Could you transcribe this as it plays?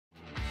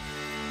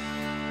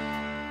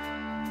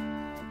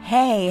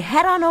Hey,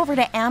 head on over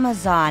to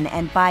Amazon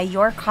and buy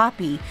your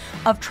copy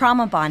of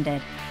Trauma Bonded,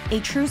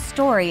 a true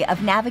story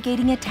of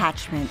navigating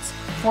attachments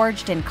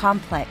forged in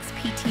complex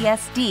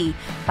PTSD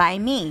by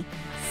me,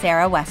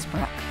 Sarah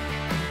Westbrook.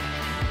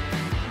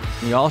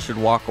 You all should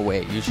walk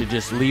away. You should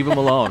just leave them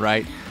alone,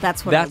 right?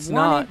 That's what I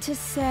wanted to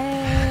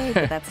say,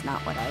 but that's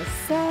not what I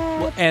said.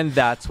 Well, and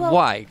that's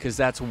why, because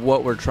that's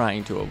what we're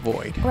trying to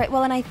avoid. Right.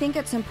 Well, and I think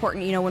it's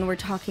important, you know, when we're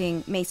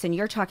talking, Mason,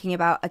 you're talking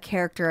about a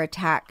character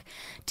attack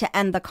to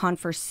end the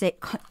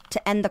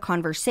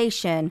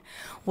conversation.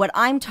 What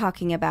I'm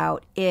talking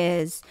about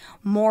is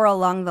more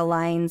along the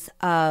lines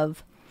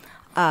of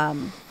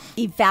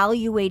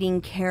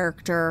evaluating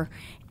character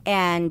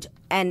and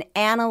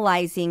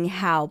analyzing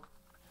how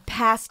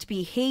past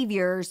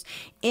behaviors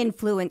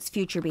influence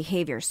future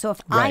behaviors. So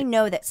if I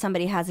know that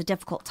somebody has a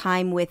difficult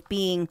time with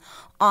being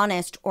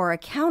honest or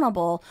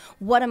accountable,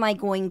 what am I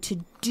going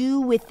to do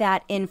with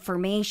that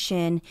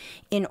information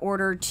in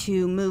order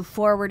to move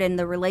forward in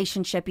the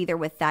relationship, either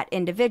with that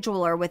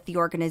individual or with the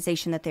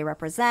organization that they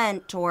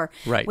represent or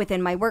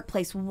within my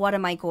workplace? What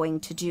am I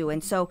going to do?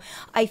 And so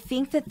I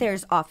think that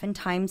there's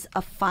oftentimes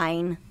a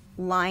fine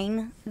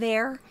line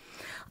there,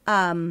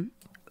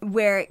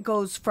 where it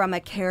goes from a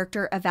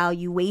character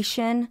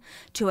evaluation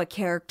to a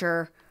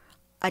character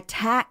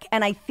attack.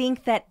 And I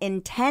think that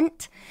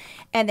intent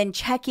and then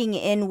checking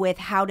in with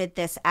how did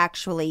this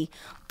actually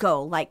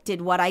go? Like, did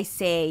what I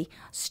say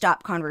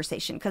stop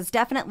conversation? Because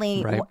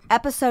definitely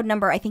episode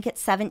number, I think it's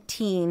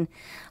 17,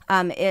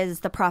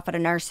 is The Prophet, a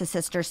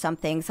Narcissist or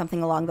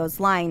something along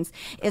those lines,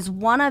 is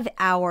one of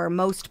our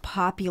most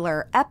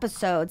popular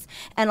episodes.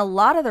 And a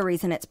lot of the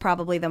reason it's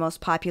probably the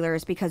most popular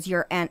is because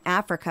your Aunt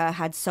Africa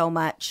had so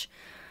much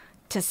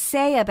to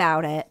say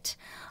about it.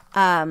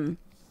 And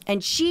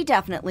she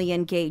definitely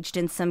engaged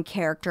in some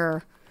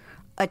character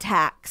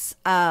attacks.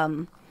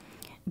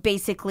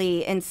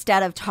 Basically,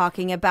 instead of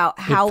talking about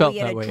how we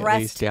had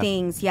addressed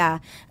things,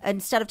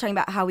 instead of talking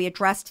about how we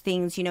addressed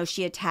things, you know,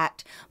 she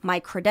attacked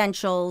my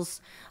credentials.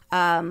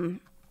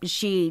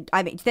 She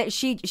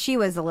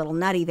was a little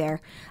nutty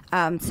there.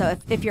 So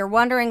if you're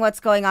wondering what's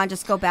going on,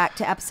 just go back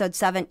to episode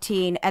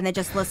 17 and then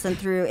just listen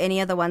through any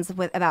of the ones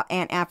about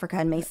Aunt Africa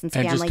and Mason's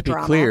family drama. And just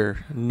to be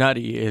clear,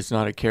 nutty is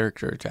not a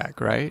character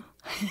attack, right?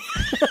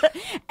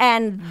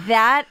 And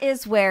that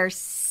is where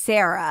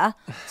Sarah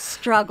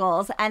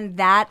struggles, and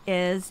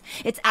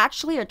it's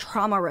actually a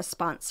trauma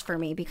response for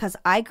me, because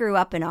I grew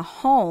up in a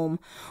home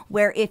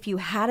where if you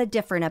had a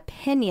different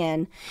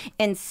opinion,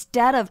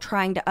 instead of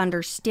trying to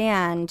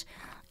understand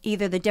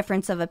either the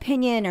difference of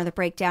opinion or the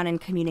breakdown in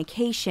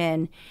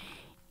communication,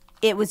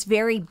 it was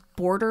very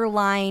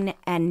borderline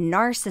and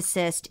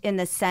narcissist in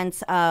the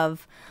sense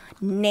of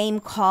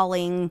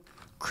name-calling,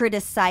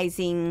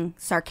 criticizing,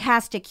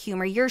 sarcastic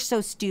humor. You're so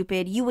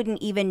stupid. You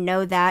wouldn't even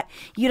know that.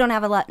 You don't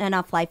have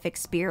enough life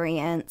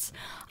experience.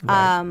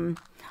 Right.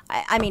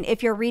 I mean,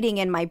 if you're reading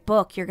in my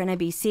book, you're going to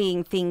be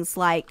seeing things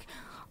like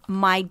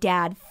my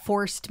dad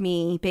forced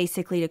me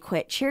basically to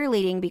quit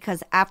cheerleading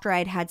because after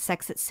I'd had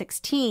sex at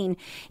 16,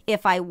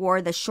 if I wore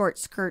the short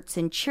skirts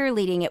in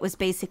cheerleading, it was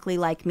basically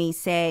like me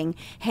saying,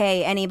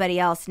 hey, anybody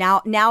else,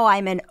 now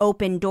I'm an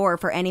open door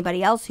for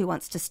anybody else who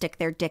wants to stick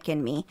their dick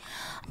in me.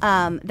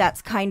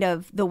 That's kind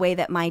of the way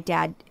that my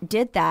dad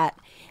did that.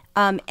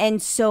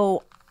 And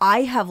so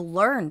I have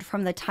learned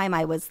from the time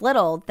I was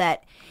little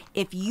that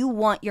if you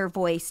want your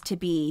voice to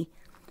be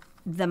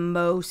the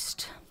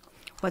most,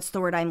 what's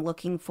the word I'm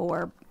looking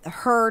for,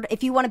 heard,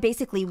 if you want to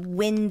basically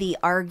win the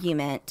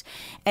argument,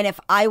 and if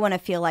I want to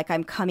feel like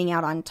I'm coming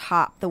out on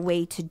top, the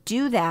way to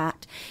do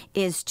that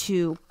is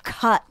to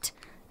cut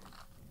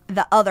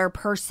the other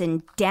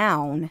person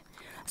down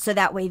so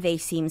that way they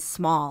seem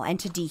small, and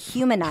to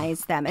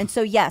dehumanize them. And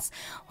so yes,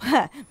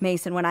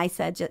 Mason, when I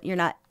said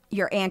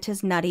your aunt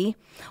is nutty,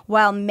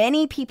 while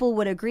many people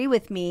would agree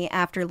with me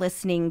after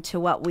listening to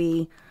what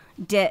we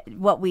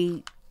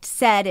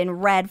said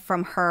and read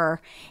from her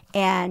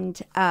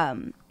and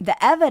the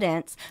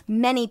evidence,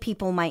 many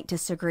people might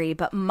disagree,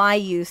 but my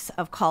use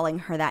of calling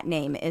her that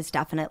name is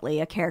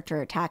definitely a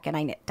character attack, and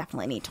I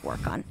definitely need to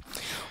work on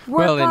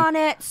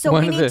it. So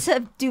we need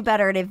to do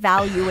better at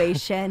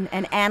evaluation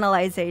and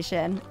analyzing.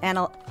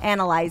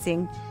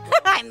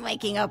 I'm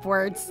making up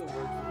words.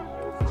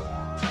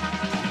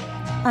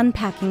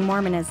 Unpacking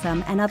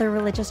Mormonism and Other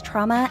Religious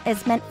Trauma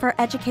is meant for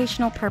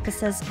educational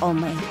purposes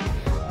only.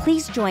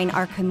 Please join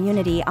our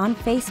community on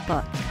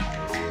Facebook.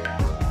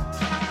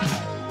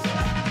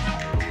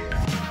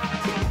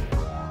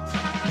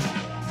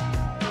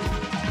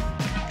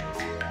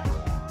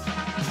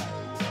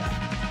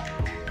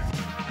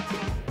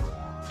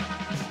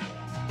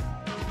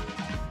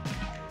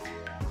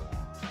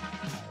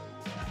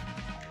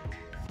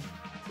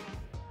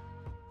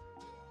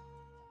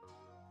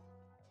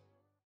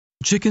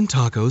 Chicken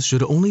tacos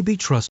should only be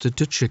trusted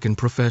to chicken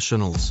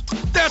professionals.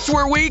 That's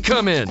where we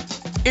come in.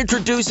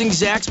 Introducing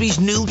Zaxby's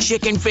new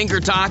chicken finger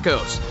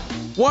tacos.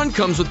 One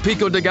comes with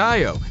pico de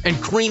gallo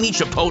and creamy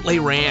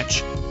chipotle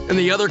ranch. And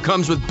the other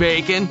comes with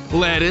bacon,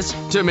 lettuce,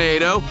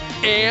 tomato,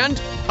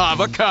 and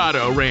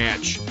avocado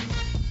ranch.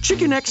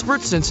 Chicken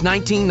experts since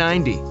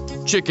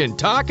 1990. Chicken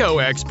taco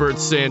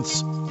experts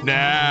since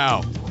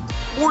now.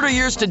 Order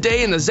yours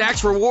today in the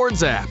Zax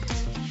Rewards app.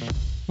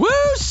 Woo,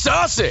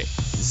 saucy!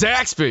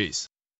 Zaxby's.